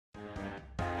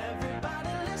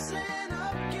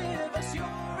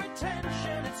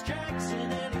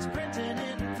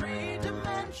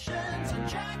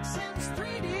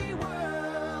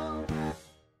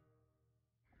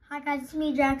guys, it's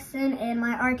me, Jackson, and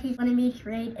my art teacher wanted me to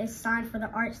create a sign for the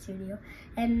art studio.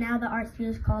 And now the art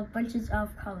studio is called Bunches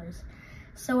of Colors.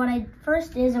 So what I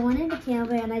first did is I went into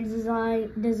Canva and I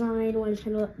designed what it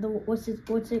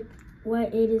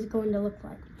is going to look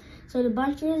like. So the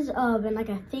bunches of in like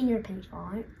a finger paint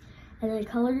font, and then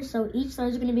colors. So each side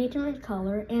is going to be a different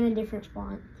color and a different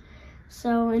font.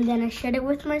 So and then I shaded it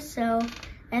with myself,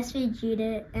 SVG'd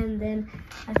it, and then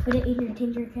I put it in your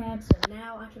Tinkercad. So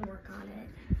now I can work on it.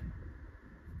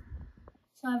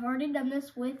 So I've already done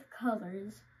this with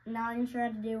colors. Now I'm sure how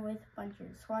to do it with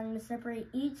bunches. So I'm going to separate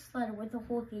each letter with the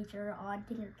whole feature on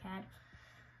Tinkercad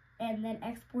and then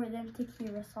export them to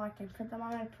Cura so I can put them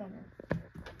on my printer.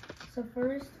 So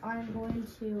first I'm going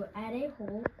to add a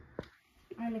hole.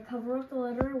 I'm going to cover up the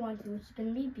letter I want to, which is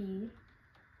going to be B.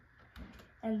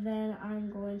 And then I'm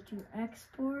going to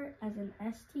export as an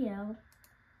STL.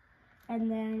 And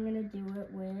then I'm going to do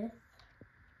it with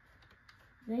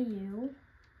the U.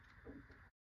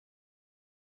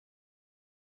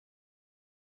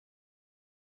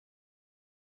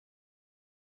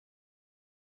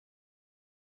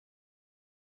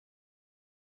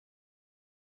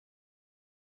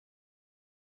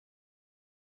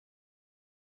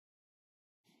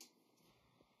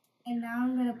 And now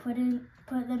I'm gonna put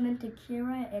them into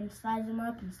Cura and size them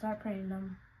up and start printing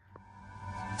them.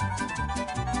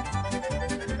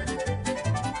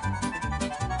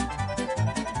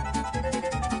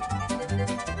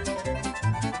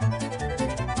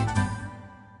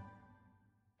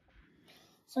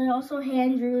 So I also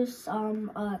hand drew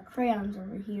some crayons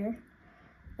over here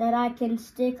that I can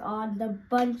stick on the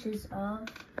bunches of.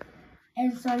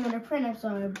 And so I'm gonna print them. So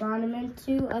I brought them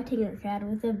into a Tinkercad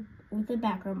with a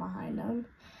background behind them.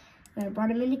 And I brought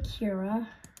them into Cura.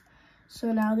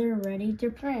 So now they're ready to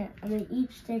print. And they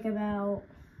each take about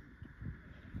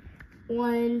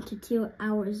 1 to 2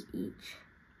 hours each.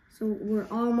 So we're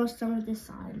almost done with this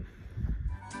side.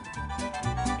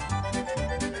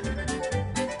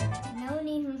 Now we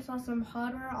need to install some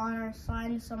hardware on our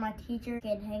sign so my teacher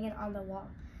can hang it on the wall.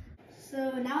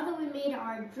 So now that we made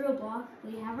our drill block,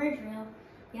 we have our drill,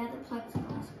 we have the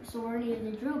plexiglass. So we're gonna use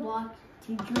the drill block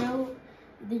to drill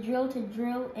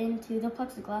into the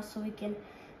plexiglass so we can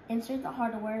insert the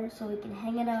hardware so we can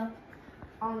hang it up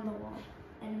on the wall.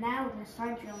 And now we're gonna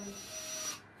start drilling.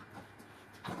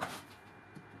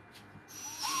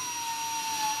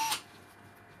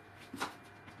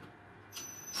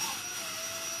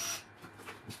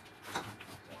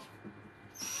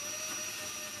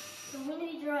 So we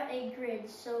need to draw a grid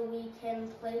so we can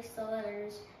place the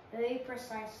letters very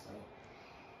precisely.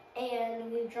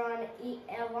 And we've drawn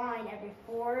a line every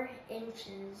 4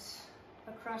 inches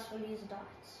across from these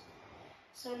dots.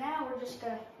 So now we're just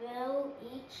gonna fill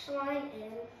each line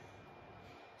in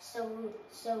so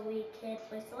we can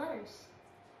place the letters.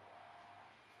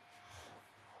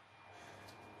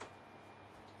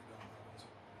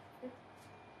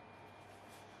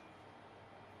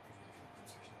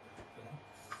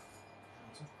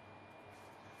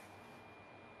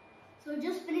 So we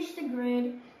just finished the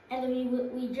grid, and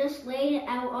then we just laid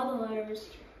out all the letters,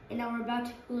 and now we're about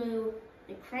to glue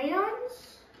the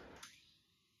crayons,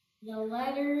 the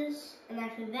letters, and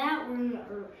after that we're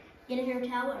gonna get a paper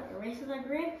towel and erase the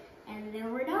grid, and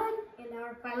then we're done. And now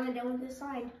we're finally done with this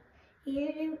sign. Here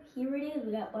it is.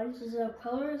 We got bunches of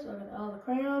colors, we got all the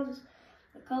crayons,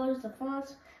 the colors, the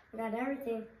fonts, we got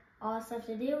everything. All that's left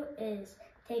to do is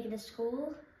take it to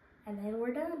school, and then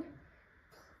we're done.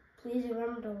 Please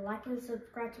remember to like and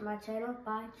subscribe to my channel.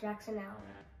 Bye, Jackson out.